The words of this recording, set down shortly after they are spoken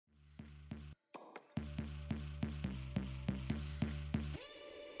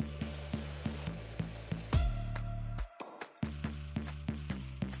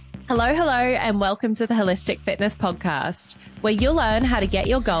Hello, hello, and welcome to the Holistic Fitness Podcast, where you'll learn how to get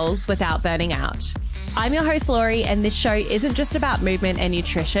your goals without burning out. I'm your host, Laurie, and this show isn't just about movement and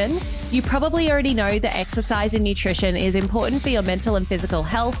nutrition. You probably already know that exercise and nutrition is important for your mental and physical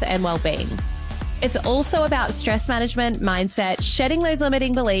health and well-being. It's also about stress management, mindset, shedding those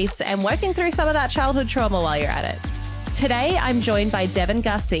limiting beliefs, and working through some of that childhood trauma while you're at it. Today, I'm joined by Devin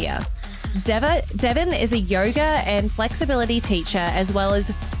Garcia. Devin is a yoga and flexibility teacher, as well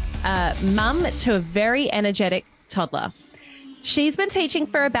as mum to a very energetic toddler. She's been teaching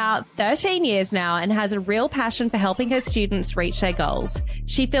for about 13 years now and has a real passion for helping her students reach their goals.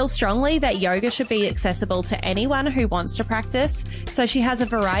 She feels strongly that yoga should be accessible to anyone who wants to practice, so she has a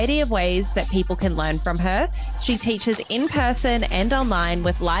variety of ways that people can learn from her. She teaches in person and online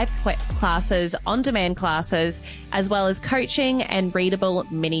with live classes, on-demand classes, as well as coaching and readable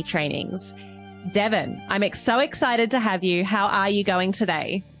mini trainings. Devin, I'm so excited to have you. How are you going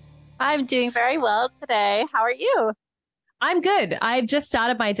today? I'm doing very well today. How are you? I'm good. I've just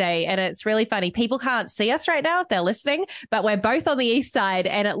started my day and it's really funny. People can't see us right now if they're listening, but we're both on the east side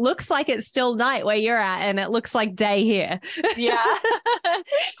and it looks like it's still night where you're at and it looks like day here. Yeah.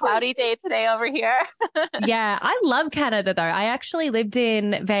 Cloudy day today over here. Yeah. I love Canada though. I actually lived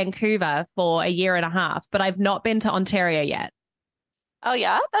in Vancouver for a year and a half, but I've not been to Ontario yet. Oh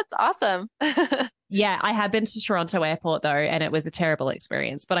yeah, that's awesome. Yeah, I have been to Toronto Airport though, and it was a terrible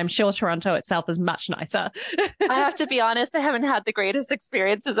experience, but I'm sure Toronto itself is much nicer. I have to be honest, I haven't had the greatest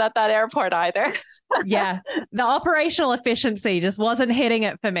experiences at that airport either. Yeah, the operational efficiency just wasn't hitting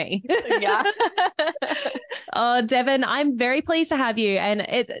it for me. Yeah. Oh, Devin, I'm very pleased to have you. And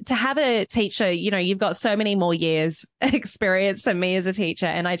to have a teacher, you've got so many more years experience than me as a teacher.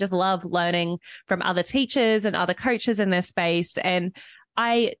 And I just love learning from other teachers and other coaches in this space. And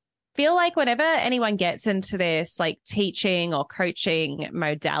I feel like whenever anyone gets into this like teaching or coaching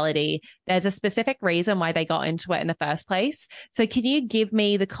modality, there's a specific reason why they got into it in the first place. So can you give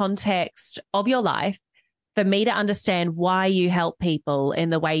me the context of your life for me to understand why you help people in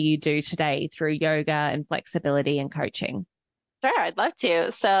the way you do today through yoga and flexibility and coaching? Sure, I'd love to.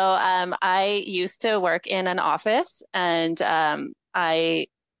 So I used to work in an office and I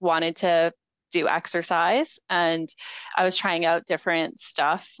wanted to do exercise and I was trying out different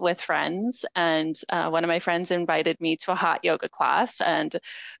stuff with friends and one of my friends invited me to a hot yoga class, and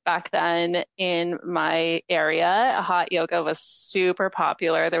back then in my area hot yoga was super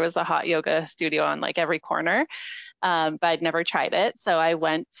popular. There was a hot yoga studio on like every corner, but I'd never tried it. So I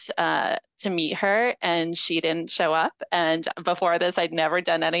went to meet her and she didn't show up. And before this, I'd never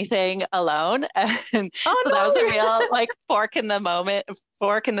done anything alone. And so that was a real like fork in the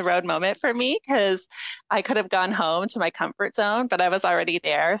road moment for me, because I could have gone home to my comfort zone, but I was already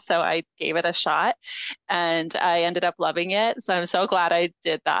there. So I gave it a shot and I ended up loving it. So I'm so glad I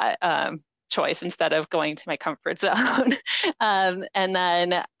did that. Choice instead of going to my comfort zone. And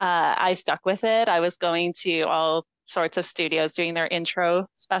then I stuck with it. I was going to all sorts of studios doing their intro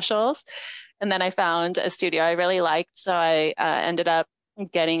specials. And then I found a studio I really liked. So I ended up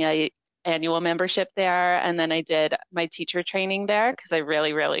getting a annual membership there. And then I did my teacher training there because I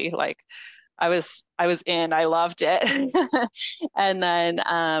really, really I was I loved it. And then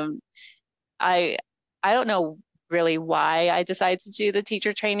I don't know really why I decided to do the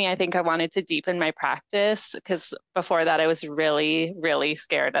teacher training. I think I wanted to deepen my practice because before that I was really, really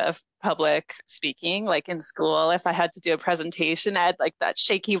scared of public speaking. Like in school, if I had to do a presentation, I had like that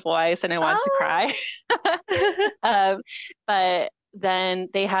shaky voice and I wanted to cry. But then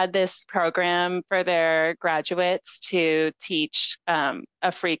they had this program for their graduates to teach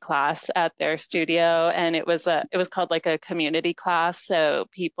a free class at their studio, and it was called like a community class, so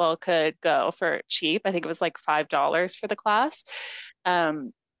people could go for cheap. I think it was like $5 for the class.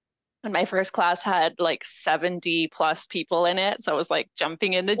 And my first class had like 70 plus people in it, so it was like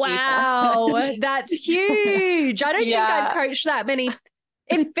jumping in the deep end. Wow, that's huge. I don't think I'd coach that many.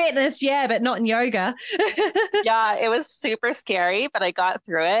 In fitness, yeah, but not in yoga. Yeah, it was super scary, but I got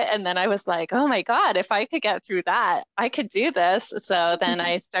through it. And then I was like, oh my God, if I could get through that, I could do this. So then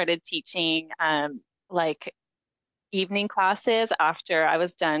I started teaching like evening classes after I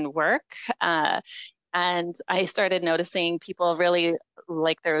was done work. And I started noticing people really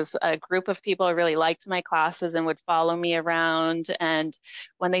like there was a group of people who really liked my classes and would follow me around. And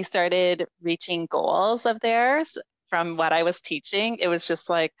when they started reaching goals of theirs, from what I was teaching, it was just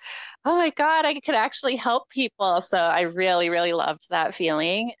like, oh my God, I could actually help people. So I really, really loved that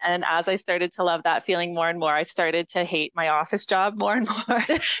feeling. And as I started to love that feeling more and more, I started to hate my office job more and more.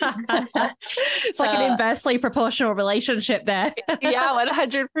 It's like an inversely proportional relationship there. Yeah,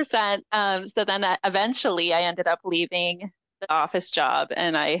 100%. So then eventually I ended up leaving the office job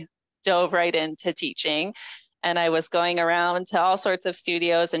and I dove right into teaching. And I was going around to all sorts of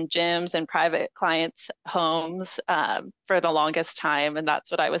studios and gyms and private clients' homes for the longest time. And that's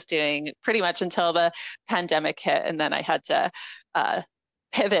what I was doing pretty much until the pandemic hit. And then I had to uh,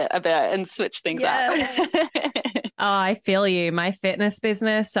 pivot a bit and switch things up. Yes. Oh, I feel you. My fitness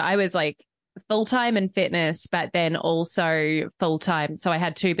business, so I was like full time in fitness, but then also full time. So I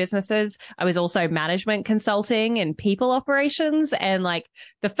had two businesses. I was also management consulting and people operations. And like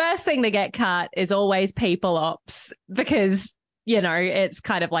the first thing to get cut is always people ops because, it's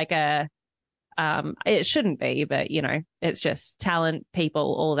kind of like it shouldn't be, but it's just talent,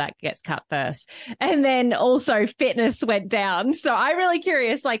 people, all that gets cut first. And then also fitness went down. So I'm really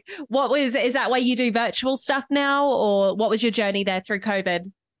curious, like is that why you do virtual stuff now, or what was your journey there through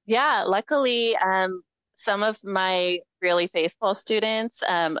COVID? Yeah, luckily, some of my really faithful students,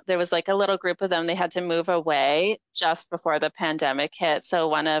 there was like a little group of them, they had to move away just before the pandemic hit. So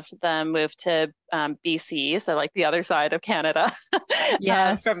one of them moved to BC, so like the other side of Canada from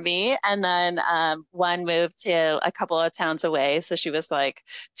Yes. me. And then one moved to a couple of towns away. So she was like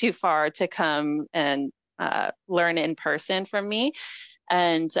too far to come and learn in person from me.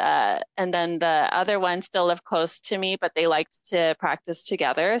 And then the other one still lived close to me, but they liked to practice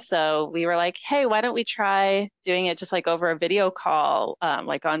together. So we were like, hey, why don't we try doing it just like over a video call,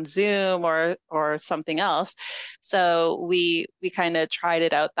 like on Zoom or something else. So we kind of tried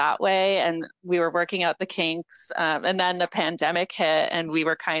it out that way, and we were working out the kinks. And then the pandemic hit, and we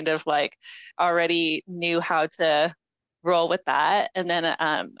were kind of like already knew how to roll with that. And then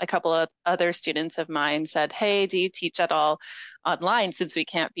a couple of other students of mine said, hey, do you teach at all online since we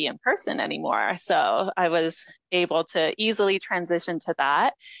can't be in person anymore? So I was able to easily transition to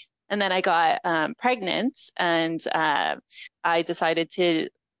that. And then I got pregnant, and I decided to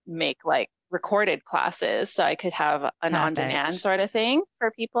make like recorded classes so I could have an on-demand Perfect. sort of thing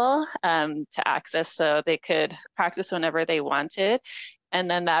for people to access so they could practice whenever they wanted. And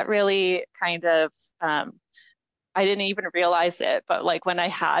then that really kind of I didn't even realize it, but like when I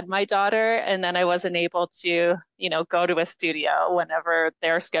had my daughter and then I wasn't able to, go to a studio whenever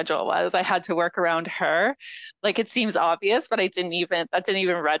their schedule was, I had to work around her. Like it seems obvious, but that didn't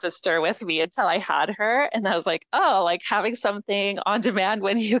even register with me until I had her. And I was like, oh, like having something on demand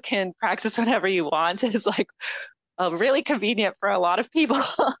when you can practice whenever you want is like really convenient for a lot of people.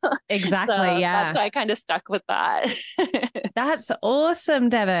 Exactly. So that's Yeah. why I kind of stuck with that. That's awesome,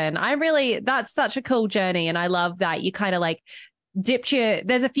 Devin. That's such a cool journey. And I love that you kind of like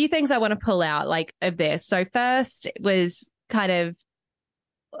there's a few things I want to pull out like of this. So first was kind of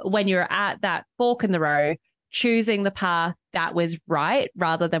when you're at that fork in the road, choosing the path that was right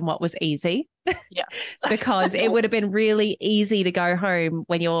rather than what was easy, Yes. because it would have been really easy to go home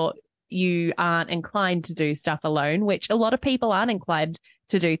when you aren't inclined to do stuff alone, which a lot of people aren't inclined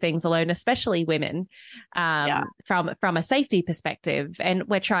to do things alone, especially women, Yeah. from a safety perspective. And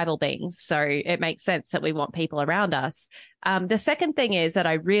we're tribal beings, so it makes sense that we want people around us. The second thing is that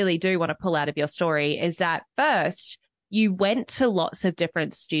I really do want to pull out of your story is that first, you went to lots of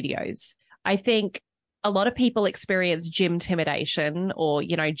different studios. I think a lot of people experience gym intimidation or,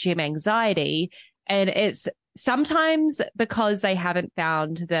 gym anxiety. And it's sometimes because they haven't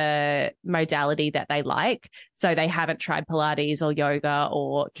found the modality that they like. So they haven't tried Pilates or yoga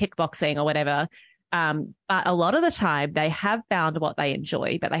or kickboxing or whatever. But a lot of the time they have found what they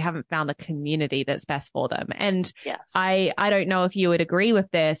enjoy, but they haven't found the community that's best for them. And Yes. I don't know if you would agree with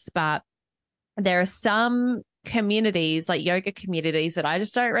this, but there are some communities like yoga communities that I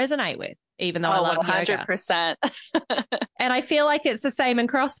just don't resonate with, even though I Oh, love yoga. 100%. And I feel like it's the same in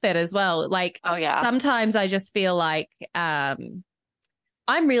CrossFit as well. Like Oh, yeah. sometimes I just feel like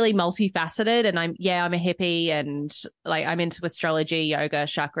I'm really multifaceted and I'm a hippie and like I'm into astrology, yoga,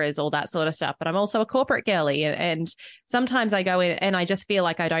 chakras, all that sort of stuff. But I'm also a corporate girly. And sometimes I go in and I just feel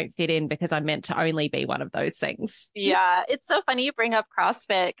like I don't fit in because I'm meant to only be one of those things. Yeah, it's so funny you bring up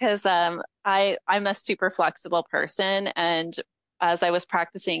CrossFit because I'm a super flexible person, and as I was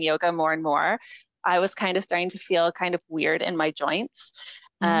practicing yoga more and more, I was kind of starting to feel kind of weird in my joints.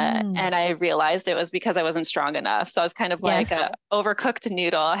 Mm, And I realized it was because I wasn't strong enough. So I was kind of like a yes. overcooked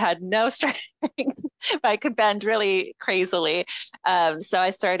noodle. I had no strength, but I could bend really crazily. So I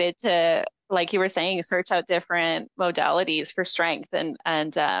started to, like you were saying, search out different modalities for strength, and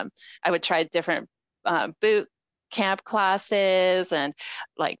I would try different boot camp classes and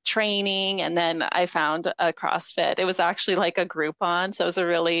like training. And then I found a CrossFit. It was actually like a Groupon, so it was a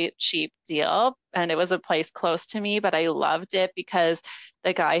really cheap deal. And it was a place close to me, but I loved it because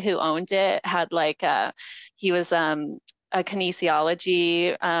the guy who owned it had like he was a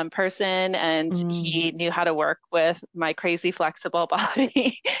kinesiology person, and Mm, he knew how to work with my crazy flexible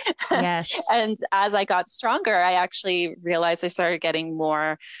body. yes. And as I got stronger, I actually realized I started getting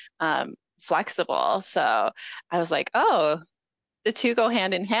more flexible. So I was like, oh, the two go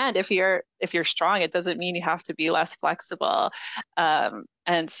hand in hand. If you're strong, it doesn't mean you have to be less flexible.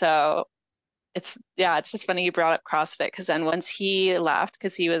 And so it's just funny you brought up CrossFit, because then once he left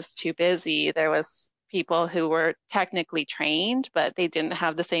because he was too busy, there was people who were technically trained, but they didn't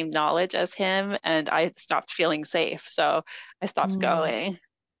have the same knowledge as him, and I stopped feeling safe. So I stopped Mm. going.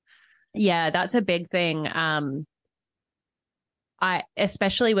 Yeah, that's a big thing. I,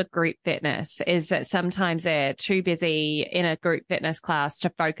 especially with group fitness, is that sometimes they're too busy in a group fitness class to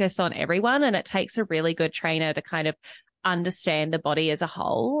focus on everyone. And it takes a really good trainer to kind of understand the body as a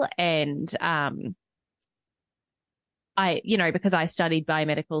whole. And, because I studied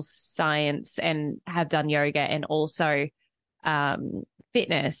biomedical science and have done yoga and also, um,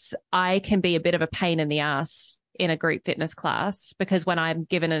 fitness, I can be a bit of a pain in the ass in a group fitness class because when I'm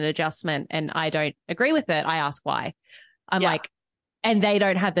given an adjustment and I don't agree with it, I ask why. I'm Yeah. like, and they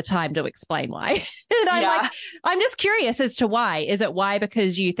don't have the time to explain why. And I'm like, Yeah. I'm just curious as to why. Is it why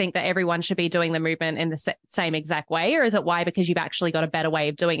because you think that everyone should be doing the movement in the same exact way? Or is it why because you've actually got a better way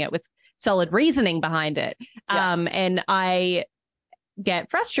of doing it with solid reasoning behind it? Yes. And I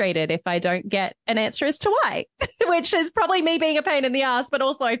get frustrated if I don't get an answer as to why, which is probably me being a pain in the ass, but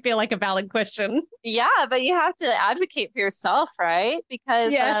also I feel like a valid question. Yeah, but you have to advocate for yourself, right?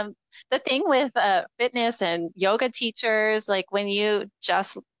 Because Yeah. the thing with fitness and yoga teachers, like when you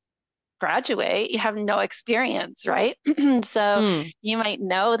just graduate, you have no experience, right? So Mm. you might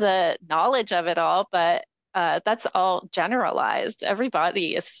know the knowledge of it all, but that's all generalized.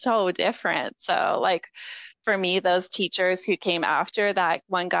 Everybody is so different. So, like for me, those teachers who came after that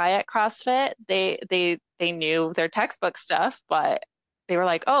one guy at CrossFit, they knew their textbook stuff, but they were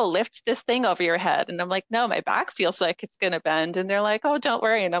like, "Oh, lift this thing over your head," and I'm like, "No, my back feels like it's gonna bend," and they're like, "Oh, don't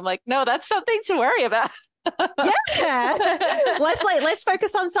worry," and I'm like, "No, that's something to worry about." Yeah. Let's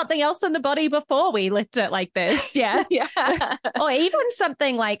focus on something else in the body before we lift it like this. Yeah. Yeah. Or even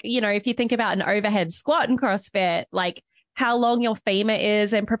something like, if you think about an overhead squat in CrossFit, like how long your femur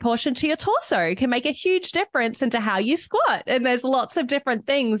is in proportion to your torso can make a huge difference into how you squat. And there's lots of different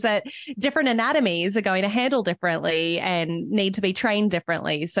things that different anatomies are going to handle differently and need to be trained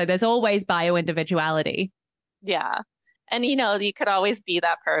differently. So there's always bio individuality. Yeah. And you could always be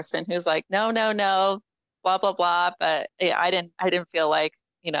that person who's like, no, no, no, blah, blah, blah. But yeah, I didn't feel like,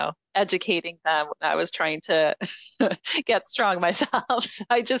 educating them when I was trying to get strong myself. So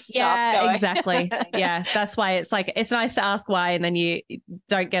I just stopped Yeah, going. exactly. Yeah, that's why it's like it's nice to ask why, and then you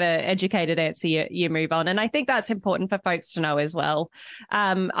don't get an educated answer. You move on, and I think that's important for folks to know as well.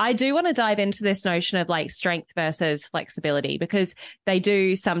 I do want to dive into this notion of like strength versus flexibility because they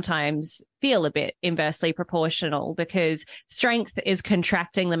do sometimes feel a bit inversely proportional because strength is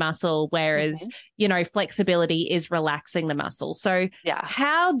contracting the muscle, whereas Mhm. flexibility is relaxing the muscle. So, Yeah.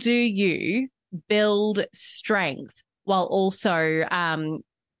 how do you build strength while also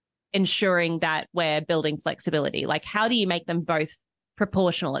ensuring that we're building flexibility? Like, how do you make them both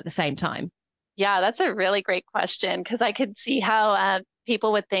proportional at the same time? Yeah, that's a really great question because I could see how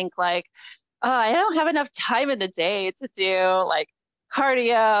people would think like, oh, I don't have enough time in the day to do like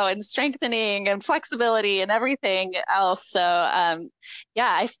cardio and strengthening and flexibility and everything else. So,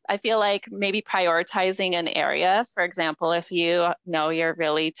 yeah, I feel like maybe prioritizing an area. For example, if you know you're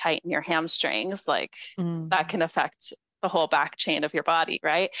really tight in your hamstrings, like that Mm. can affect the whole back chain of your body,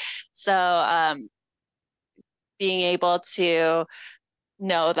 right? So, being able to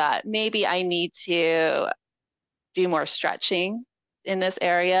know that maybe I need to do more stretching in this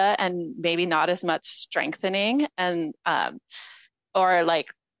area and maybe not as much strengthening and or like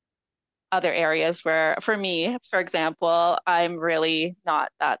other areas where for me, for example, I'm really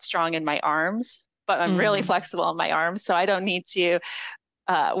not that strong in my arms, but I'm really Mm. flexible in my arms. So I don't need to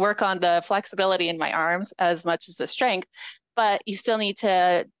work on the flexibility in my arms as much as the strength, but you still need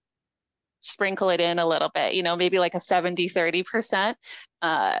to sprinkle it in a little bit, maybe like a 70-30%.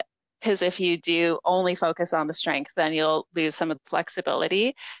 Because if you do only focus on the strength, then you'll lose some of the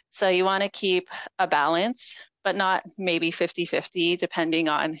flexibility. So you want to keep a balance, but not maybe 50-50, depending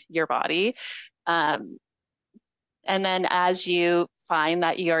on your body. Um, and then as you find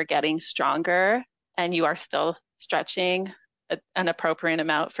that you're getting stronger and you are still stretching an appropriate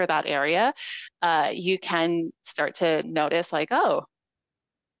amount for that area, you can start to notice like, oh,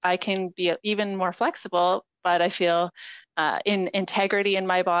 I can be even more flexible but I feel in integrity in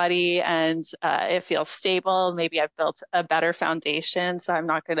my body, and it feels stable. Maybe I've built a better foundation, so I'm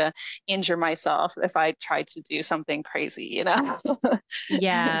not going to injure myself if I try to do something crazy, you know?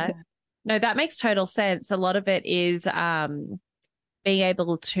 Yeah. No, that makes total sense. A lot of it is being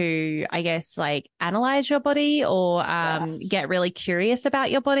able to, I guess, like analyze your body or Yes. get really curious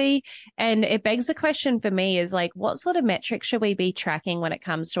about your body. And it begs the question for me is like, what sort of metrics should we be tracking when it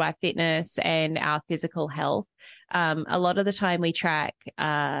comes to our fitness and our physical health? A lot of the time we track,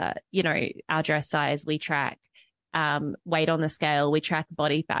 our dress size, we track weight on the scale, we track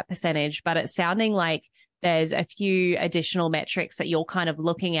body fat percentage, but it's sounding like there's a few additional metrics that you're kind of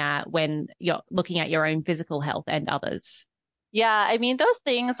looking at when you're looking at your own physical health and others. Yeah, I mean, those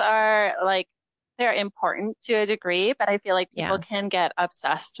things are like, they're important to a degree, but I feel like people Yeah. can get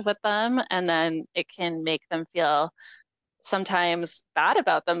obsessed with them, and then it can make them feel sometimes bad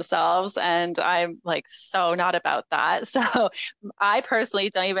about themselves. And I'm like, so not about that. So I personally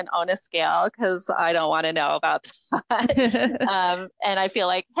don't even own a scale because I don't want to know about that. And I feel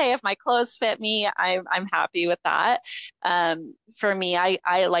like, hey, if my clothes fit me, I'm happy with that. For me,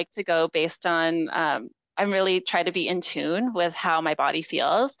 I like to go based on I'm really try to be in tune with how my body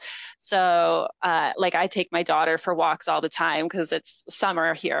feels. So, like I take my daughter for walks all the time because it's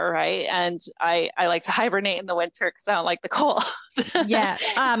summer here, right? And I like to hibernate in the winter because I don't like the cold. Yeah.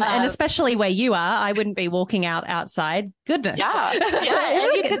 And Um, especially where you are, I wouldn't be walking out outside. Goodness. yeah, yeah, and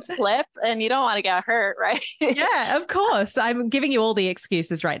Isn't you it? could slip, and you don't want to get hurt, right? Yeah, of course. I'm giving you all the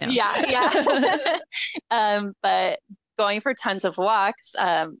excuses right now. Yeah, yeah. But going for tons of walks,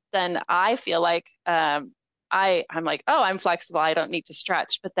 then I feel like I'm like, oh, I'm flexible. I don't need to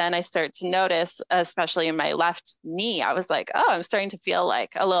stretch. But then I start to notice, especially in my left knee, I was like, oh, I'm starting to feel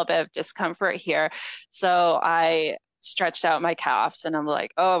like a little bit of discomfort here. So I stretched out my calves, and I'm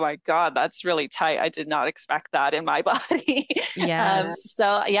like, oh my God, that's really tight. I did not expect that in my body. Yes.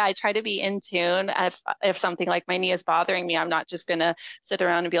 So yeah, I try to be in tune. If something like my knee is bothering me, I'm not just gonna sit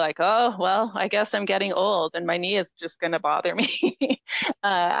around and be like, oh, well, I guess I'm getting old and my knee is just gonna bother me.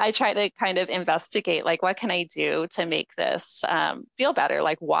 I try to kind of investigate, like, what can I do to make this feel better?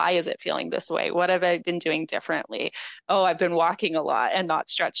 Like, why is it feeling this way? What have I been doing differently? Oh, I've been walking a lot and not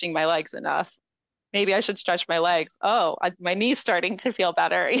stretching my legs enough. Maybe I should stretch my legs. Oh, my knee's starting to feel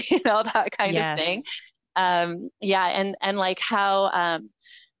better, that kind of thing. Yes. Yeah, and like how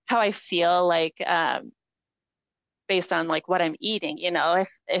I feel like based on like what I'm eating,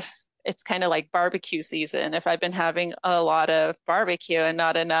 if it's kind of like barbecue season, if I've been having a lot of barbecue and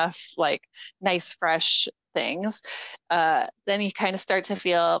not enough like nice fresh things, then you kind of start to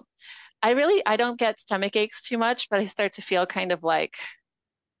feel I don't get stomach aches too much, but I start to feel kind of like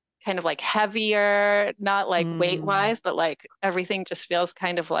heavier, not like weight Mm, wise, but like everything just feels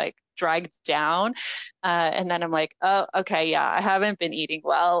kind of like dragged down. And then I'm like, oh, okay, yeah, I haven't been eating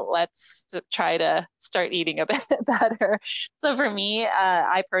well. Let's try to start eating a bit better. So for me,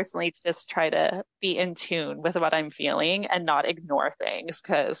 I personally just try to be in tune with what I'm feeling and not ignore things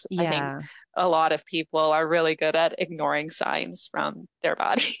because I think yeah, a lot of people are really good at ignoring signs from their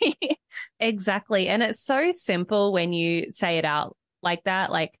body. exactly. And it's so simple when you say it out like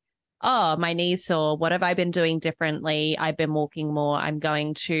that, like, oh, my knee's sore. What have I been doing differently? I've been walking more. I'm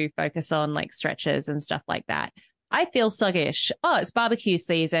going to focus on like stretches and stuff like that. I feel sluggish. Oh, it's barbecue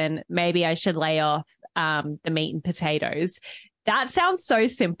season. Maybe I should lay off the meat and potatoes. That sounds so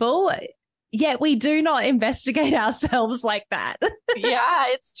simple, yet we do not investigate ourselves like that. Yeah,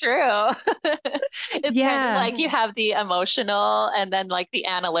 it's true. It's kind of Yeah. like you have the emotional and then like the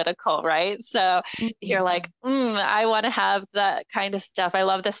analytical, right? So you're Mm. like, I want to have that kind of stuff. I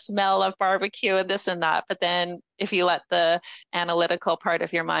love the smell of barbecue and this and that. But then if you let the analytical part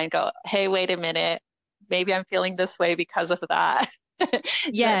of your mind go, hey, wait a minute, maybe I'm feeling this way because of that,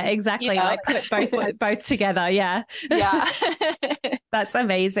 Yeah, then, exactly. Like put it both together. Yeah. yeah. That's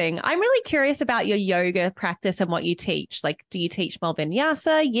amazing. I'm really curious about your yoga practice and what you teach. Like, do you teach more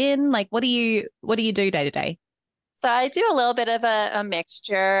vinyasa, yin? Like, what do you do day to day? So I do a little bit of a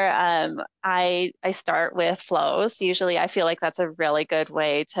mixture. I start with flows. Usually, I feel like that's a really good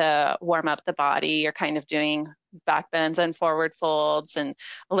way to warm up the body. You're kind of doing back bends and forward folds, and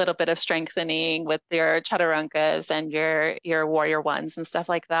a little bit of strengthening with your chaturangas and your warrior ones and stuff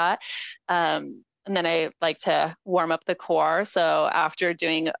like that. And then I like to warm up the core. So after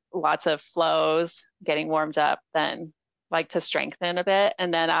doing lots of flows, getting warmed up, then like to strengthen a bit.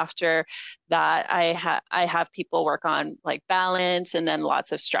 And then after that I have people work on like balance and then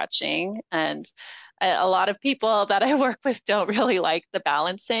lots of stretching. And a lot of people that I, work with, don't really like the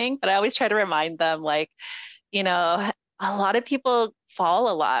balancing, but I always try to remind them, like, you know, a lot of people fall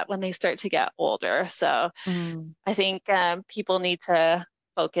a lot when they start to get older. So Mm. I think people need to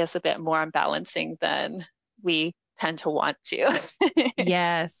focus a bit more on balancing than we tend to want to.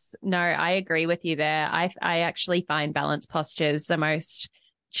 Yes, no, I agree with you there. I actually find balance postures the most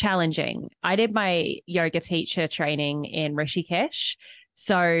challenging. I did my yoga teacher training in Rishikesh,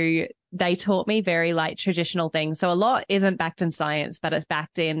 so they taught me very like traditional things. So a lot isn't backed in science, but it's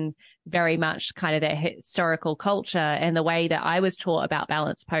backed in very much kind of their historical culture. And the way that I was taught about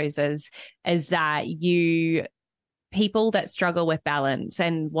balance poses is that you people that struggle with balance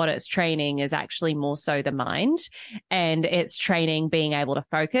and what it's training is actually more so the mind, and it's training being able to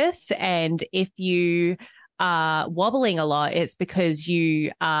focus. And if you are wobbling a lot, it's because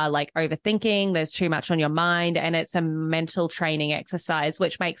you are like overthinking, there's too much on your mind, and it's a mental training exercise,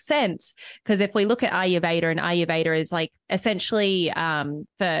 which makes sense because if we look at Ayurveda, and Ayurveda is like essentially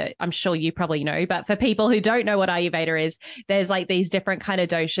for, I'm sure you probably know, but for people who don't know what Ayurveda is, there's like these different kind of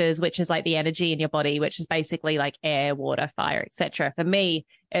doshas, which is like the energy in your body, which is basically like air, water, fire, etc. For me,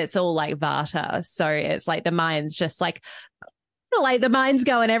 it's all like vata. So it's like the mind's just like the mind's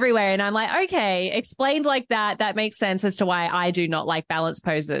going everywhere. And I'm like, okay, explained like that. That makes sense as to why I do not like balance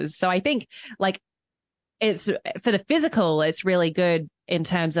poses. So I think like it's for the physical, it's really good in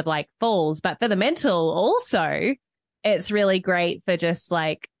terms of like falls, but for the mental also, it's really great for just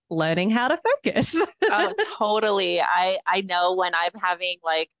like learning how to focus. Oh, totally. I know when I'm having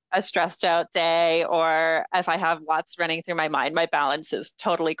like a stressed out day or if I have lots running through my mind, my balance is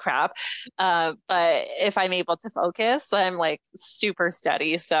totally crap. But if I'm able to focus, I'm like super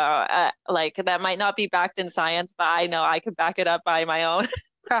steady. So like that might not be backed in science, but I know I can back it up by my own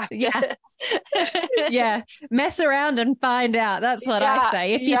Yeah. practice. Yeah, mess around and find out. That's what I Yeah,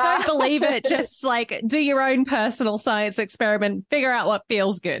 say. If you yeah. don't believe it, just like do your own personal science experiment, figure out what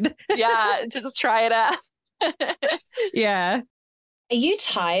feels good. Yeah, just try it out. Yeah. Are you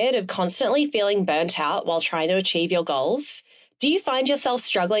tired of constantly feeling burnt out while trying to achieve your goals? Do you find yourself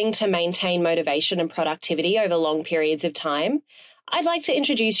struggling to maintain motivation and productivity over long periods of time? I'd like to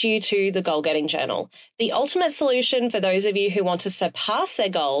introduce you to the Goal Getting Journal, the ultimate solution for those of you who want to surpass their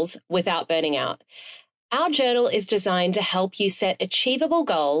goals without burning out. Our journal is designed to help you set achievable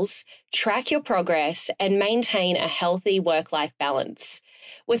goals, track your progress, and maintain a healthy work-life balance.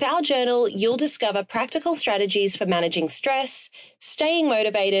 With our journal, you'll discover practical strategies for managing stress, staying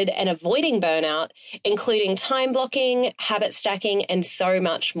motivated, and avoiding burnout, including time blocking, habit stacking, and so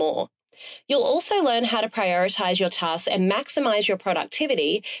much more. You'll also learn how to prioritize your tasks and maximize your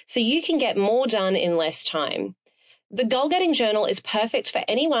productivity so you can get more done in less time. The Goal Getting Journal is perfect for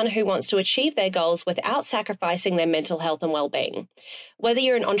anyone who wants to achieve their goals without sacrificing their mental health and well-being. Whether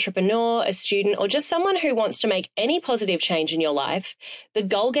you're an entrepreneur, a student, or just someone who wants to make any positive change in your life, the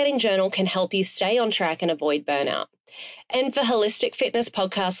Goal Getting Journal can help you stay on track and avoid burnout. And for Holistic Fitness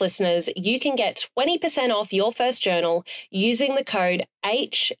podcast listeners, you can get 20% off your first journal using the code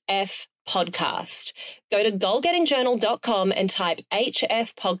HF podcast. Go to goalgettingjournal.com and type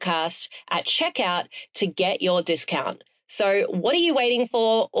HF podcast at checkout to get your discount. So what are you waiting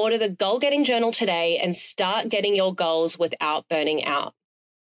for? Order the Goal Getting Journal today and start getting your goals without burning out.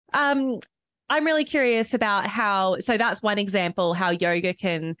 I'm really curious about so that's one example how yoga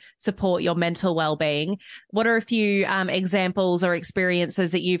can support your mental well-being. What are a few examples or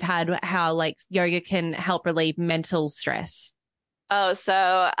experiences that you've had how like yoga can help relieve mental stress? Oh,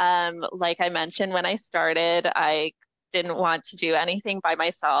 so like I mentioned when I started, I didn't want to do anything by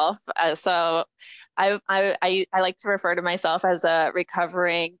myself. So I like to refer to myself as a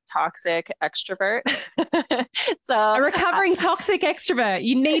recovering toxic extrovert. So A recovering toxic extrovert.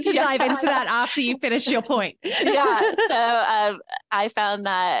 You need to dive into that after you finish your point. Yeah. So I found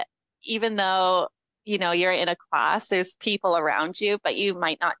that even though you're in a class, there's people around you, but you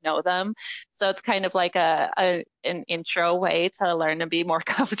might not know them. So it's kind of like an intro way to learn to be more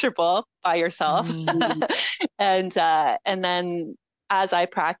comfortable by yourself. Mm. And then as I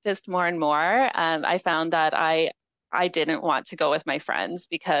practiced more and more, I found that I didn't want to go with my friends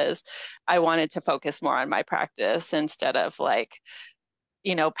because I wanted to focus more on my practice instead of like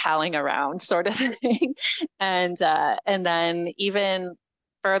palling around sort of thing. And then even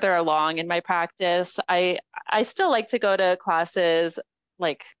further along in my practice, I still like to go to classes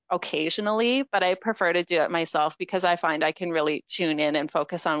like occasionally, but I prefer to do it myself because I find I can really tune in and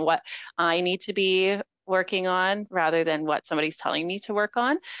focus on what I need to be working on rather than what somebody's telling me to work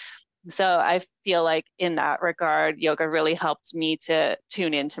on. So I feel like in that regard, yoga really helped me to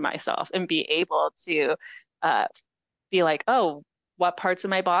tune into myself and be able to uh, be like, oh, what parts of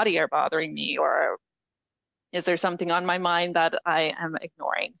my body are bothering me, or Is there something on my mind that I am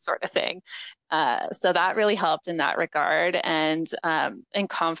ignoring, sort of thing? So that really helped in that regard, and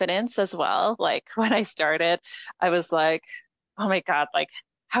confidence as well. Like when I started, I was like, oh my God, like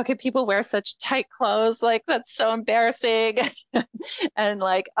how can people wear such tight clothes? Like that's so embarrassing. And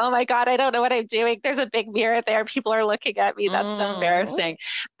like, oh my God, I don't know what I'm doing. There's a big mirror there. People are looking at me. That's so Mm. embarrassing.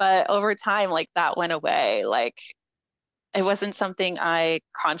 But over time, like that went away. Like it wasn't something I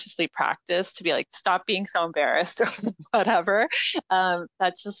consciously practiced to be like, stop being so embarrassed or whatever.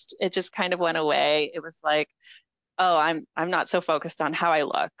 It just kind of went away. It was like, oh, I'm not so focused on how I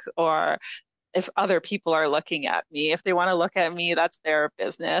look or if other people are looking at me. If they want to look at me, that's their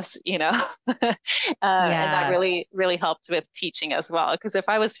business, you know? And that Yes. really helped with teaching as well. Because if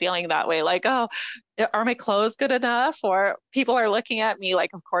I was feeling that way, like, oh, are my clothes good enough? Or people are looking at me, like,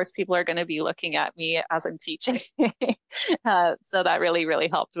 of course, people are going to be looking at me as I'm teaching. So that really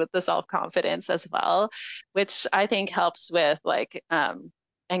helped with the self-confidence as well, which I think helps with like,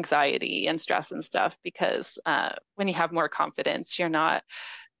 anxiety and stress and stuff because when you have more confidence, you're not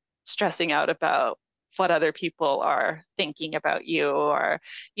stressing out about what other people are thinking about you, or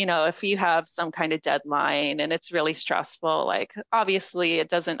if you have some kind of deadline and it's really stressful, like obviously it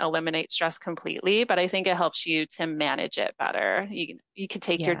doesn't eliminate stress completely, but I think it helps you to manage it better. You can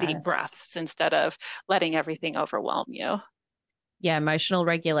take your deep Yes. breaths instead of letting everything overwhelm you. Yeah, emotional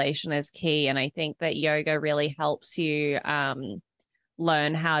regulation is key. And I think that yoga really helps you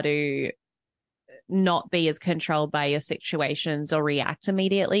learn how to not be as controlled by your situations or react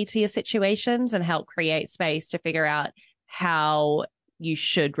immediately to your situations and help create space to figure out how you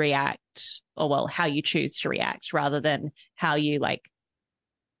should react, or well, how you choose to react rather than how you like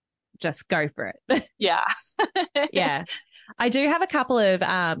just go for it. Yeah. Yeah. I do have a couple of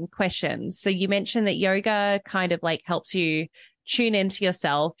questions. So you mentioned that yoga kind of like helps you tune into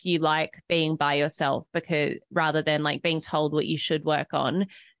yourself. You like being by yourself because rather than like being told what you should work on,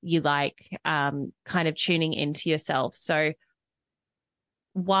 you like kind of tuning into yourself. So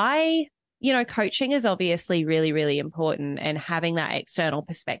why, coaching is obviously really, really important, and having that external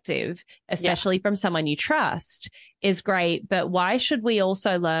perspective, Yeah. especially from someone you trust, is great. But why should we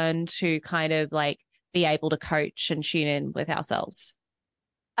also learn to kind of like be able to coach and tune in with ourselves?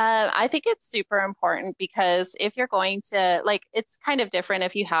 I think it's super important because if you're going to like, it's kind of different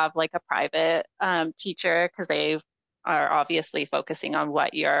if you have like a private teacher because they are obviously focusing on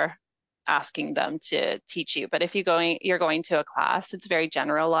what you're asking them to teach you. But if you're going to a class, it's very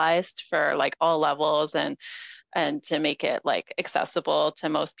generalized for like all levels and to make it like accessible to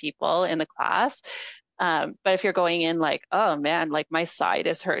most people in the class. But if you're going in like, oh man, like my side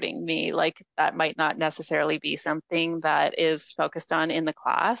is hurting me, like that might not necessarily be something that is focused on in the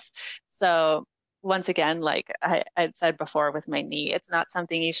class. So once again, like I'd said before with my knee, it's not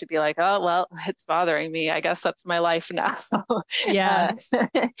something you should be like, oh, well, it's bothering me. I guess that's my life now. Yeah.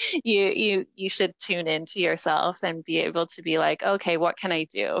 uh, you should tune into yourself and be able to be like, okay, what can I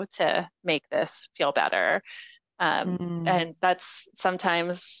do to make this feel better? Mm. And that's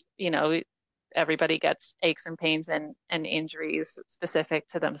sometimes, everybody gets aches and pains and injuries specific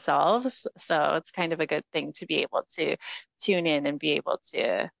to themselves. So it's kind of a good thing to be able to tune in and be able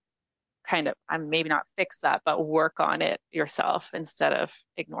to kind of, maybe not fix that, but work on it yourself instead of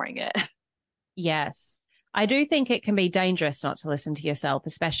ignoring it. Yes. I do think it can be dangerous not to listen to yourself,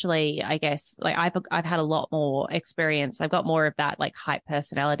 especially, I guess, like I've had a lot more experience. I've got more of that like hype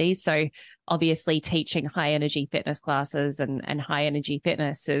personality. So obviously teaching high energy fitness classes and high energy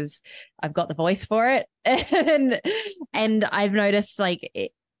fitness is I've got the voice for it. And I've noticed like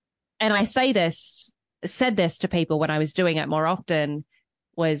and I said this to people when I was doing it more often,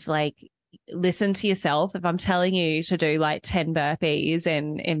 was like, listen to yourself. If I'm telling you to do like 10 burpees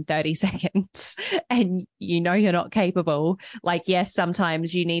in 30 seconds and you're not capable, like, yes,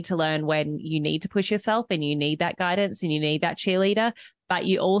 sometimes you need to learn when you need to push yourself and you need that guidance and you need that cheerleader, but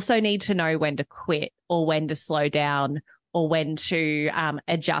you also need to know when to quit or when to slow down or when to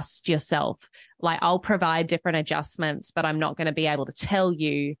adjust yourself. Like, I'll provide different adjustments, but I'm not going to be able to tell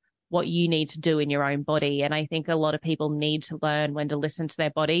you what you need to do in your own body. And I think a lot of people need to learn when to listen to their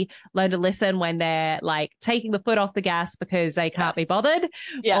body, learn to listen when they're like taking the foot off the gas because they can't be Yes. bothered, or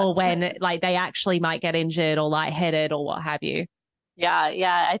Yes. when like they actually might get injured or lightheaded or what have you. Yeah,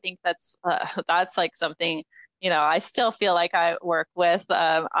 yeah, I think that's like something, I still feel like I work with.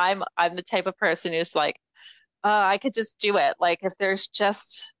 I'm the type of person who's like, I could just do it. Like if there's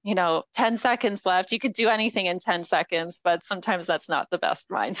just, 10 seconds left, you could do anything in 10 seconds, but sometimes that's not the best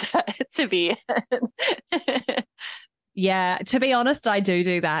mindset to be in. Yeah, to be honest, I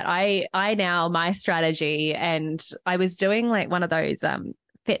do that. I now, my strategy, and I was doing like one of those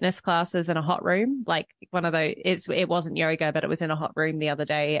fitness classes in a hot room, like one of those. It wasn't yoga, but it was in a hot room the other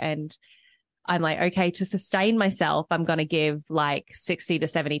day, and I'm like, okay, to sustain myself, I'm going to give like 60 to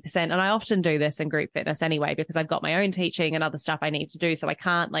 70%. And I often do this in group fitness anyway, because I've got my own teaching and other stuff I need to do. So I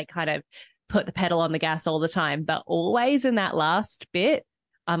can't like kind of put the pedal on the gas all the time, but always in that last bit,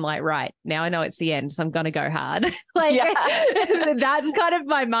 I'm like, right, now I know it's the end, so I'm going to go hard. Like, that's kind of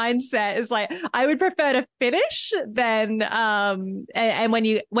my mindset, is like, I would prefer to finish than, and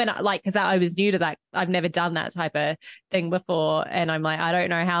because I was new to that, I've never done that type of thing before. And I'm like, I don't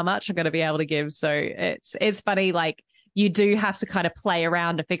know how much I'm going to be able to give. So it's funny, like, you do have to kind of play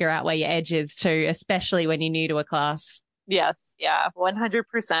around to figure out where your edge is too, especially when you're new to a class. Yes, yeah,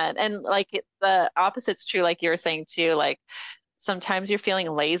 100%. And like the opposite's true, like you were saying too, like sometimes you're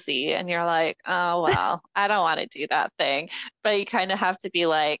feeling lazy and you're like, oh, well, I don't want to do that thing. But you kind of have to be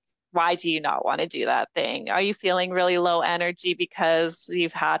like, why do you not want to do that thing? Are you feeling really low energy because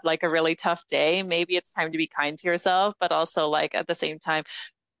you've had like a really tough day? Maybe it's time to be kind to yourself, but also like at the same time,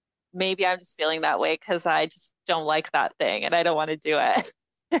 maybe I'm just feeling that way because I just don't like that thing and I don't want to do it.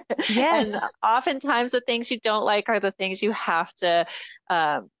 And Yes. oftentimes the things you don't like are the things you have to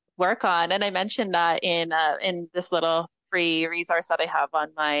work on. And I mentioned that in this little free resource that I have on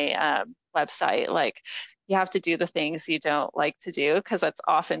my website. Like, you have to do the things you don't like to do, because that's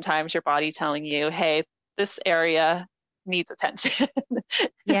oftentimes your body telling you, hey, this area needs attention.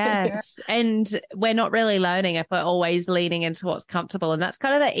 Yes. And we're not really learning if we're always leaning into what's comfortable. And that's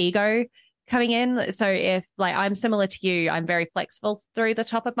kind of the ego coming in. So if like I'm similar to you, I'm very flexible through the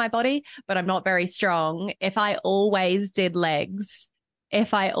top of my body, but I'm not very strong. If I always did legs,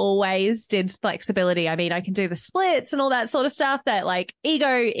 if I always did flexibility, I mean, I can do the splits and all that sort of stuff, that like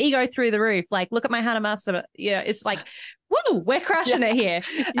ego through the roof. Like, look at my Hana Master. You know, it's like, woo, we're crushing it here.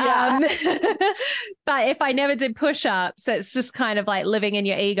 Yeah. But if I never did push-ups, it's just kind of like living in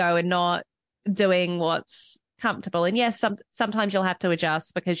your ego and not doing what's comfortable. And yes, sometimes you'll have to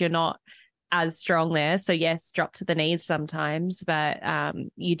adjust because you're not as strong there. So yes, drop to the knees sometimes, but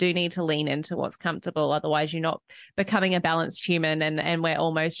you do need to lean into what's comfortable. Otherwise you're not becoming a balanced human, and we're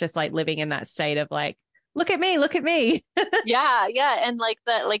almost just like living in that state of like, look at me, look at me. Yeah. And like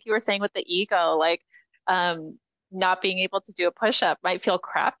you were saying with the ego, like not being able to do a push-up might feel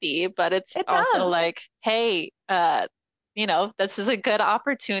crappy, but it's It also does. like, hey, this is a good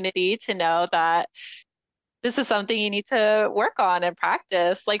opportunity to know that this is something you need to work on and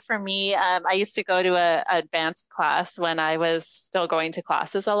practice. Like for me, I used to go to a advanced class when I was still going to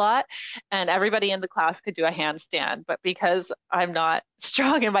classes a lot, and everybody in the class could do a handstand, but because I'm not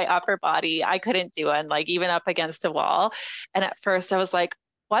strong in my upper body, I couldn't do it, like even up against a wall. And at first I was like,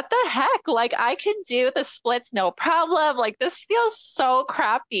 what the heck? Like, I can do the splits, no problem. Like, this feels so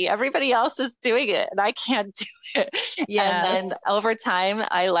crappy. Everybody else is doing it and I can't do it. And then Yes. over time,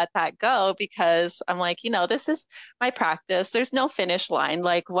 I let that go because I'm like, this is my practice. There's no finish line.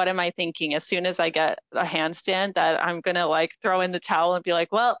 Like, what am I thinking? As soon as I get a handstand, that I'm going to like throw in the towel and be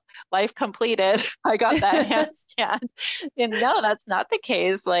like, well, life completed. I got that handstand. And no, that's not the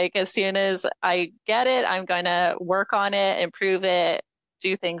case. Like, as soon as I get it, I'm going to work on it, improve it,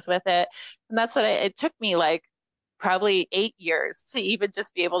 do things with it. And that's what it took me like probably 8 years to even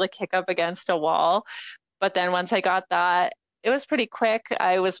just be able to kick up against a wall. But then once I got that, it was pretty quick.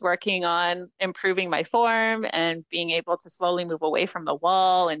 I was working on improving my form and being able to slowly move away from the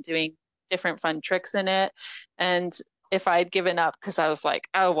wall and doing different fun tricks in it. And if I'd given up because I was like,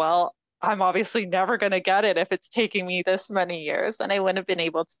 oh, well, I'm obviously never going to get it if it's taking me this many years, then I wouldn't have been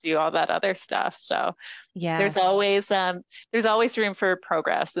able to do all that other stuff. So there's Yes. always room for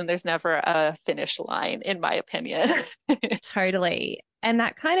progress, and there's never a finish line, in my opinion. Totally. And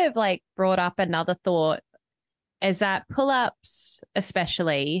that kind of like brought up another thought, is that pull-ups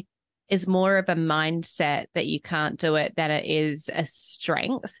especially is more of a mindset that you can't do it than it is a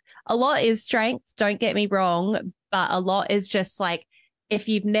strength. A lot is strength, don't get me wrong, but a lot is just like, if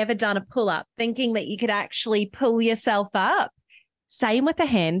you've never done a pull-up, thinking that you could actually pull yourself up. Same with a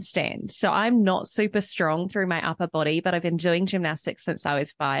handstand. So I'm not super strong through my upper body, but I've been doing gymnastics since I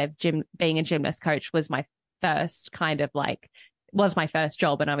was 5. Being a gymnast coach was my first was my first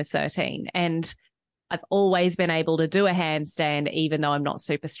job when I was 13. And I've always been able to do a handstand, even though I'm not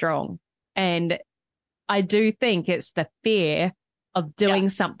super strong. And I do think it's the fear of doing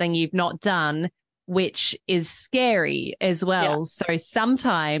Yes. something you've not done, which is scary as well. Yes. So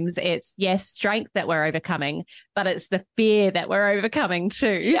sometimes it's, yes, strength that we're overcoming, but it's the fear that we're overcoming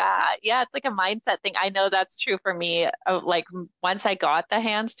too. Yeah, it's like a mindset thing. I know that's true for me. Like once I got the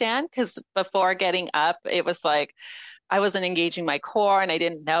handstand, because before getting up, it was like, I wasn't engaging my core and I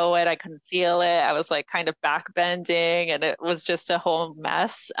didn't know it. I couldn't feel it. I was like kind of back bending and it was just a whole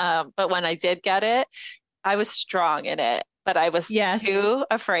mess. But when I did get it, I was strong in it, but I was Yes. too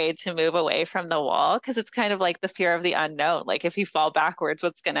afraid to move away from the wall because it's kind of like the fear of the unknown. Like if you fall backwards,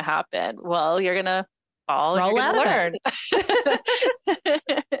 what's going to happen? Well, you're going to fall and you're Roll going to out of learn.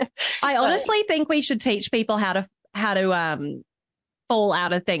 I But honestly think we should teach people how to fall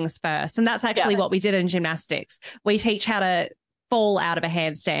out of things first. And that's actually what yes. we did in gymnastics. We teach how to fall out of a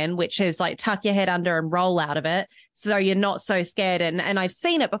handstand, which is like tuck your head under and roll out of it. So you're not so scared. And I've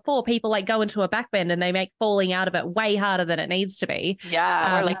seen it before. People like go into a backbend and they make falling out of it way harder than it needs to be.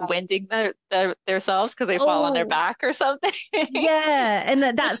 Yeah, or like winding themselves because they fall on their Oh, back or something, yeah. And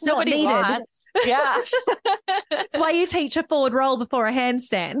which that's not nobody needed. wants. Yeah. That's why you teach a forward roll before a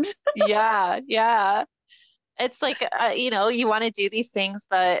handstand. Yeah, yeah. It's like, you want to do these things,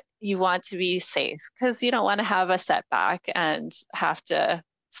 but you want to be safe because you don't want to have a setback and have to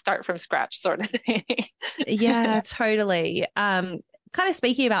start from scratch sort of thing. Yeah, totally. Kind of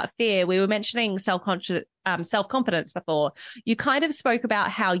speaking about fear, we were mentioning self-confidence before. You kind of spoke about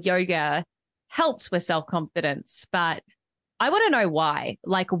how yoga helped with self-confidence, but I want to know why.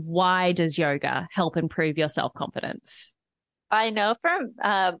 Like, why does yoga help improve your self-confidence? I know from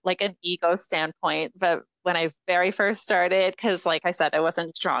like an ego standpoint, but when I very first started, because like I said, I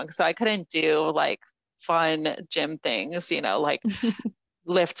wasn't strong, so I couldn't do like fun gym things, like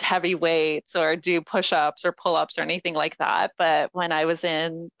lift heavy weights or do push-ups or pull-ups or anything like that. But when I was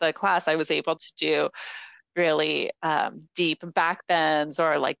in the class, I was able to do really deep back bends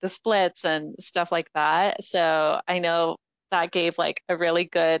or like the splits and stuff like that. So I know that gave like a really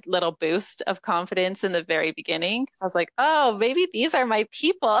good little boost of confidence in the very beginning because I was like, oh, maybe these are my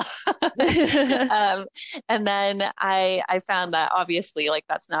people. Um, and then I found that obviously like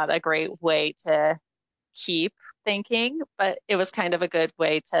that's not a great way to keep thinking, but it was kind of a good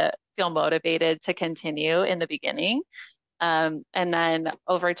way to feel motivated to continue in the beginning. And then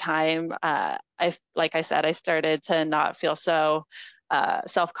over time, like I said, I started to not feel so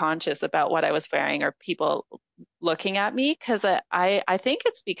self-conscious about what I was wearing or people looking at me because I think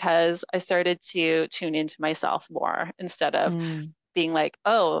it's because I started to tune into myself more instead of Mm, being like,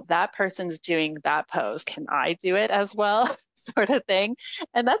 oh, that person's doing that pose. Can I do it as well? Sort of thing.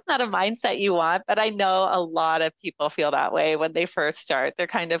 And that's not a mindset you want, but I know a lot of people feel that way when they first start. They're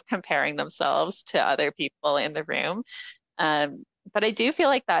kind of comparing themselves to other people in the room. But I do feel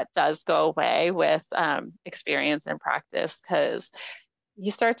like that does go away with experience and practice because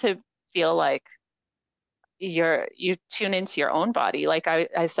you start to feel like you tune into your own body. Like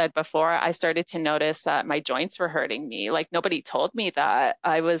I said before, I started to notice that my joints were hurting me. Like nobody told me that.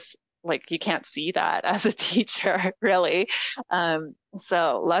 I was like, you can't see that as a teacher, really.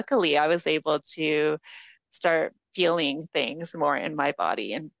 So luckily I was able to start feeling things more in my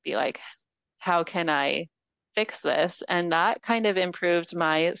body and be like, how can I fix this? And that kind of improved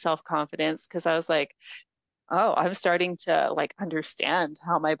my self-confidence because I was like, oh, I'm starting to like understand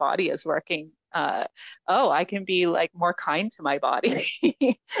how my body is working. Oh, I can be like more kind to my body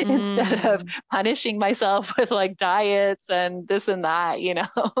instead of mm. punishing myself with like diets and this and that.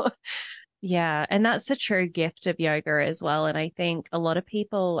 Yeah, and that's a true gift of yoga as well. And I think a lot of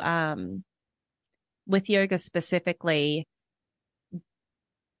people, with yoga specifically,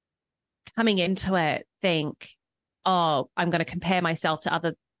 coming into it, think, oh, I'm going to compare myself to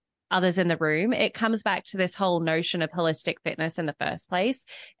others in the room. It comes back to this whole notion of holistic fitness in the first place,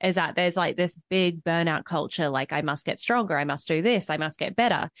 is that there's like this big burnout culture, like I must get stronger, I must do this, I must get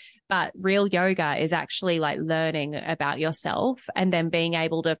better. But real yoga is actually like learning about yourself and then being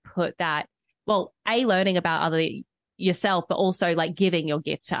able to put that, well, learning about yourself, but also like giving your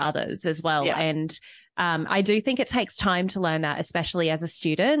gift to others as well. Yeah. And I do think it takes time to learn that, especially as a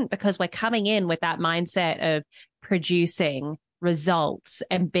student, because we're coming in with that mindset of producing results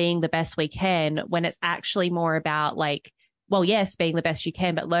and being the best we can when it's actually more about like, well, yes, being the best you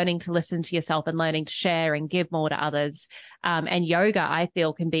can, but learning to listen to yourself and learning to share and give more to others. And yoga, I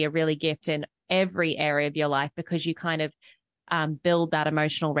feel, can be a really gift in every area of your life because you kind of build that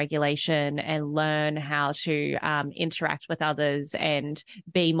emotional regulation and learn how to interact with others and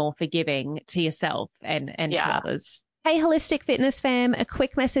be more forgiving to yourself and to Yeah. others. Hey, Holistic Fitness fam, a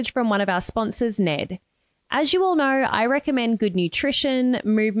quick message from one of our sponsors, Ned. As you all know, I recommend good nutrition,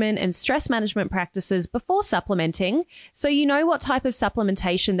 movement, and stress management practices before supplementing, so you know what type of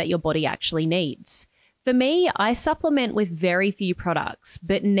supplementation that your body actually needs. For me, I supplement with very few products,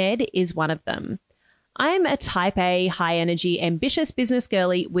 but Ned is one of them. I'm a type A, high energy, ambitious business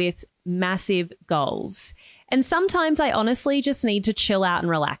girly with massive goals. And sometimes I honestly just need to chill out and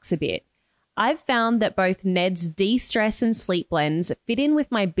relax a bit. I've found that both Ned's de-stress and sleep blends fit in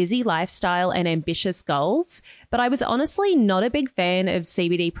with my busy lifestyle and ambitious goals, but I was honestly not a big fan of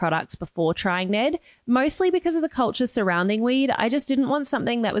CBD products before trying Ned, mostly because of the culture surrounding weed. I just didn't want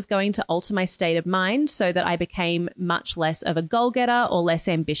something that was going to alter my state of mind so that I became much less of a goal-getter or less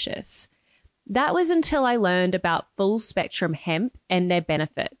ambitious. That was until I learned about full spectrum hemp and their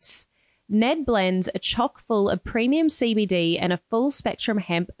benefits. Ned blends are chock full of premium CBD and a full spectrum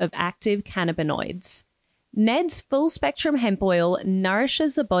hemp of active cannabinoids. Ned's full spectrum hemp oil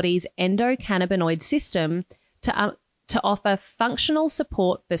nourishes the body's endocannabinoid system to offer functional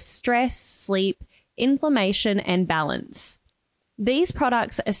support for stress, sleep, inflammation, and balance. These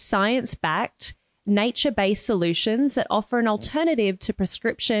products are science-backed, nature-based solutions that offer an alternative to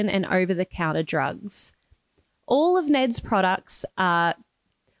prescription and over-the-counter drugs. All of Ned's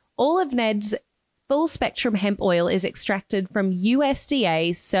full spectrum hemp oil is extracted from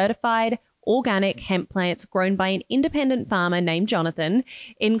USDA certified organic hemp plants grown by an independent farmer named Jonathan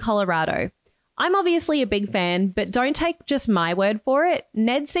in Colorado. I'm obviously a big fan, but don't take just my word for it.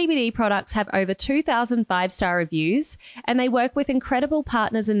 Ned CBD products have over 2,000 five-star reviews, and they work with incredible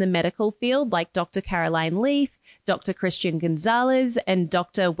partners in the medical field like Dr. Caroline Leaf, Dr. Christian Gonzalez, and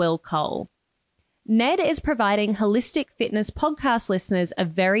Dr. Will Cole. Ned is providing Holistic Fitness podcast listeners a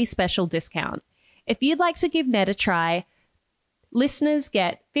very special discount. If you'd like to give Ned a try, listeners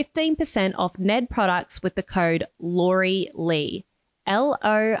get 15% off Ned products with the code Lori Lee,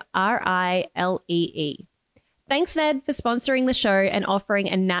 LORILEE. Thanks, Ned, for sponsoring the show and offering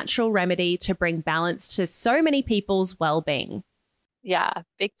a natural remedy to bring balance to so many people's well-being. Yeah,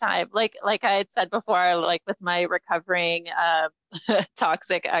 big time. Like I had said before, like with my recovering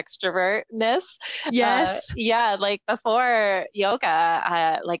toxic extrovertness. Yes. Yeah, like before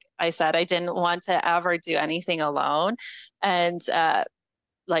yoga, like I said, I didn't want to ever do anything alone. And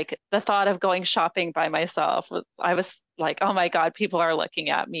like the thought of going shopping by myself I was like, oh my God, people are looking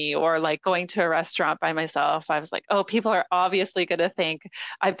at me. Or like going to a restaurant by myself, I was like, oh, people are obviously going to think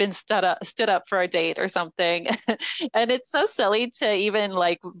I've been stood up for a date or something. And it's so silly to even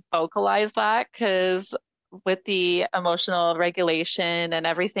like vocalize that, because with the emotional regulation and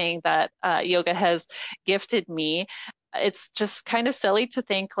everything that yoga has gifted me, it's just kind of silly to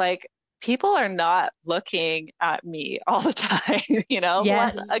think like people are not looking at me all the time, you know?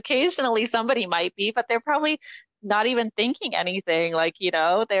 Yes. Occasionally somebody might be, but they're probably not even thinking anything. Like, you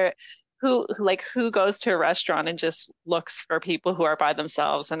know, they're who goes to a restaurant and just looks for people who are by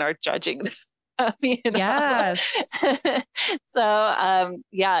themselves and are judging them, you know? Yes. So,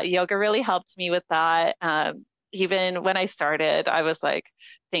 yeah, yoga really helped me with that. Even when I started, I was like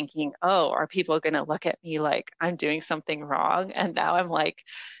thinking, oh, are people going to look at me like I'm doing something wrong? And now I'm like,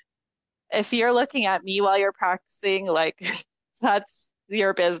 if you're looking at me while you're practicing, like that's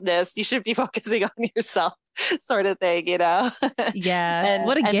your business. You should be focusing on yourself, sort of thing, you know? Yeah.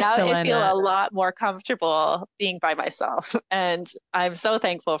 What a gift now to I learn feel that. a lot more comfortable being by myself. And I'm so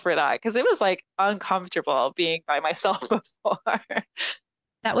thankful for that, because it was like uncomfortable being by myself before.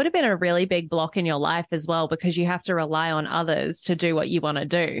 That would have been a really big block in your life as well, because you have to rely on others to do what you want to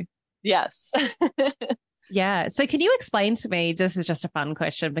do. Yes. Yeah. So can you explain to me, this is just a fun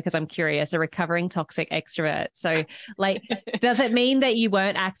question because I'm curious, a recovering toxic extrovert. So like, does it mean that you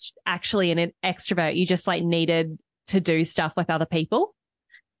weren't actually an extrovert? You just like needed to do stuff with other people?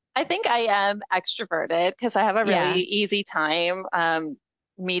 I think I am extroverted because I have a really Yeah. easy time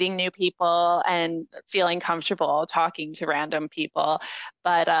meeting new people and feeling comfortable talking to random people.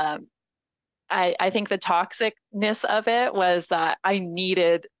 But I think the toxicness of it was that I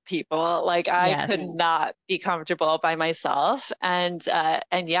needed people. Like I could Yes. not be comfortable by myself. And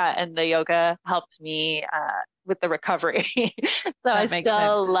yeah, and the yoga helped me with the recovery. So I That makes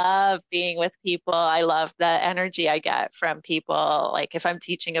still sense. love being with people. I love the energy I get from people. Like if I'm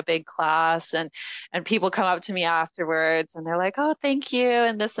teaching a big class and people come up to me afterwards and they're like, "Oh, thank you,"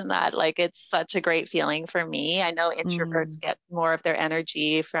 and this and that. Like it's such a great feeling for me. I know introverts Mm. get more of their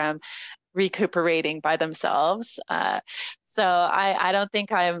energy from recuperating by themselves. So I don't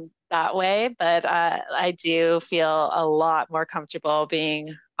think I'm that way, but I do feel a lot more comfortable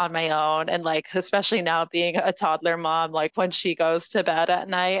being on my own. And like, especially now being a toddler mom, like when she goes to bed at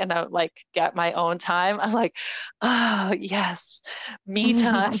night and I like get my own time, I'm like, oh, yes, me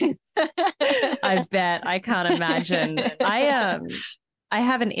time. I bet. I can't imagine. I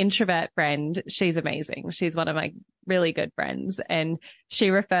have an introvert friend. She's amazing. She's one of my really good friends, and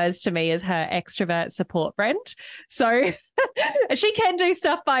she refers to me as her extrovert support friend. So she can do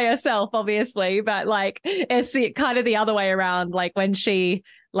stuff by herself, obviously, but like it's kind of the other way around. Like when she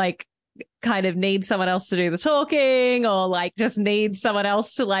like kind of need someone else to do the talking, or like just need someone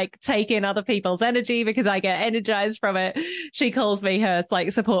else to like take in other people's energy because I get energized from it. She calls me her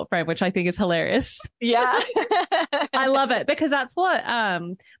like support friend, which I think is hilarious. Yeah. I love it because that's what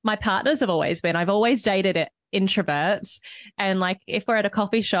my partners have always been. I've always dated introverts, and like if we're at a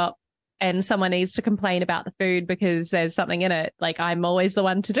coffee shop and someone needs to complain about the food because there's something in it, like I'm always the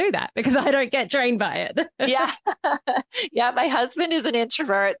one to do that because I don't get drained by it. Yeah. Yeah, my husband is an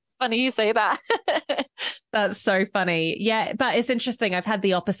introvert. It's funny you say that. That's so funny. Yeah, but it's interesting. I've had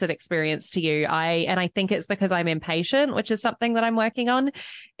the opposite experience to you. I think it's because I'm impatient, which is something that I'm working on,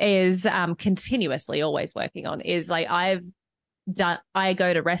 is continuously always working on, is like I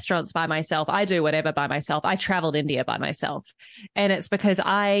go to restaurants by myself. I do whatever by myself. I traveled India by myself. And it's because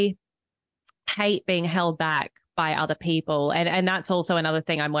I hate being held back by other people. And that's also another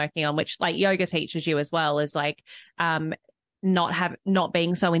thing I'm working on, which like yoga teaches you as well, is like not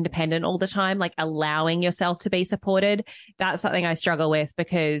being so independent all the time, like allowing yourself to be supported. That's something I struggle with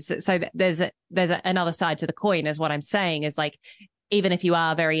because there's another side to the coin, is what I'm saying, is like, even if you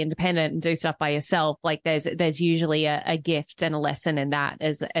are very independent and do stuff by yourself, like there's usually a gift and a lesson in that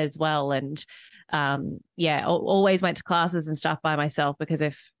as well. And always went to classes and stuff by myself because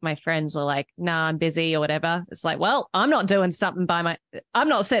if my friends were like, nah, I'm busy or whatever, it's like, well, I'm not doing something I'm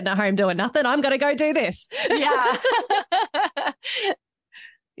not sitting at home doing nothing. I'm going to go do this. Yeah.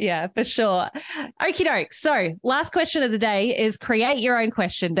 Yeah, for sure. Okie doke. So last question of the day is create your own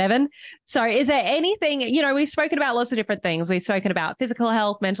question, Devin. So is there anything, we've spoken about lots of different things. We've spoken about physical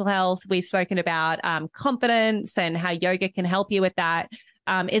health, mental health. We've spoken about confidence and how yoga can help you with that.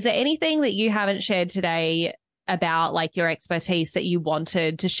 Is there anything that you haven't shared today about like your expertise that you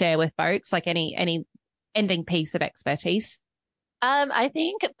wanted to share with folks, like any ending piece of expertise? I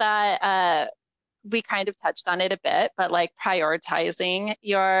think that we kind of touched on it a bit, but like prioritizing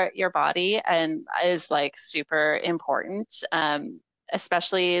your body and is like super important,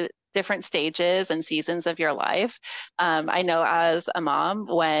 especially different stages and seasons of your life. I know as a mom,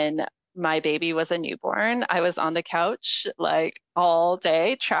 when my baby was a newborn, I was on the couch like all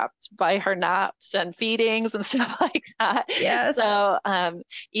day, trapped by her naps and feedings and stuff like that. Yes. So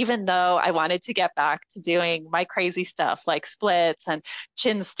even though I wanted to get back to doing my crazy stuff like splits and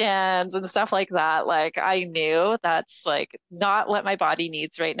chin stands and stuff like that, like I knew that's like not what my body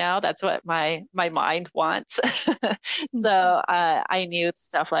needs right now. That's what my mind wants. So I knew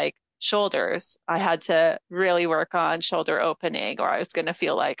stuff like shoulders. I had to really work on shoulder opening or I was going to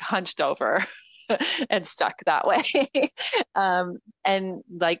feel like hunched over and stuck that way. And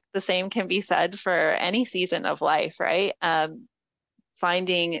like the same can be said for any season of life, right?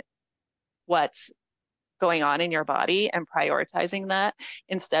 Finding what's going on in your body and prioritizing that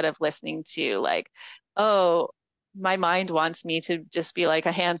instead of listening to like, oh, my mind wants me to just be like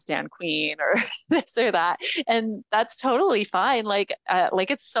a handstand queen or this or that. And that's totally fine. Like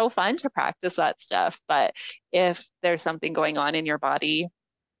it's so fun to practice that stuff. But if there's something going on in your body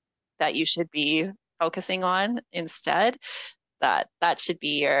that you should be focusing on instead, that should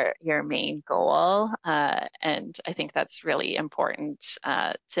be your main goal. And I think that's really important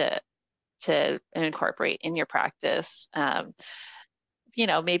to incorporate in your practice.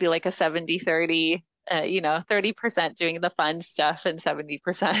 Maybe like a 70-30, 30% doing the fun stuff and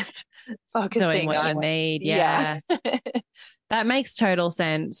 70% focusing doing what on you need. Yeah. That makes total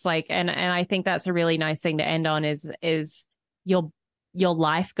sense. Like, and I think that's a really nice thing to end on is your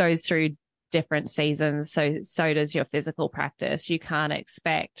life goes through different seasons. So does your physical practice. You can't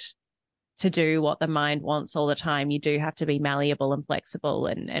expect to do what the mind wants all the time. You do have to be malleable and flexible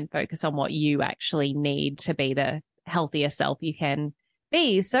and focus on what you actually need to be the healthier self you can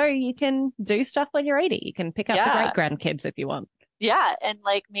be, so you can do stuff when you're 80. You can pick up the great grandkids if you want. Yeah. And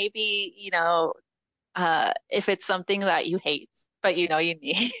like maybe, if it's something that you hate, but you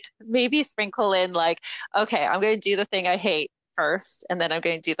need, maybe sprinkle in like, okay, I'm going to do the thing I hate first, and then I'm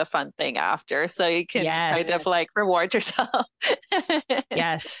going to do the fun thing after. So you can kind of like reward yourself.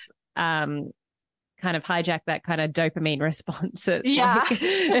 Yes. Kind of hijack that kind of dopamine response. It's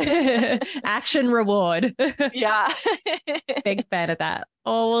like action reward. Yeah. Big fan of that.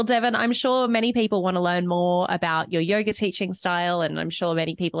 Oh, well, Devin, I'm sure many people want to learn more about your yoga teaching style, and I'm sure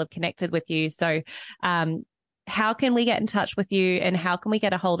many people have connected with you. So how can we get in touch with you, and how can we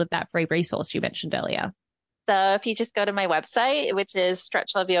get a hold of that free resource you mentioned earlier? So if you just go to my website, which is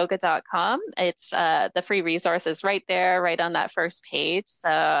stretchloveyoga.com, it's the free resources right there, right on that first page.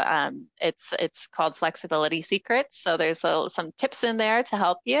 So it's called Flexibility Secrets. So there's some tips in there to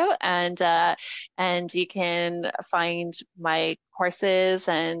help you, and you can find my courses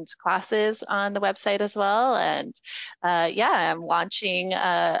and classes on the website as well. And yeah, I'm launching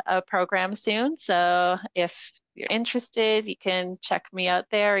a program soon. So if you're interested, you can check me out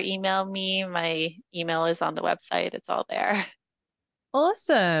there, email me. My email is on the website. It's all there.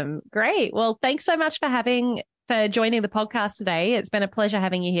 Awesome. Great. Well, thanks so much for joining the podcast today. It's been a pleasure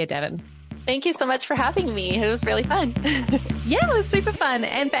having you here, Devin. Thank you so much for having me. It was really fun. Yeah, it was super fun.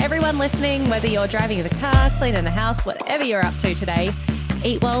 And for everyone listening, whether you're driving the car, cleaning the house, whatever you're up to today,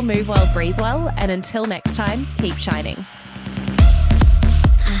 eat well, move well, breathe well. And until next time, keep shining.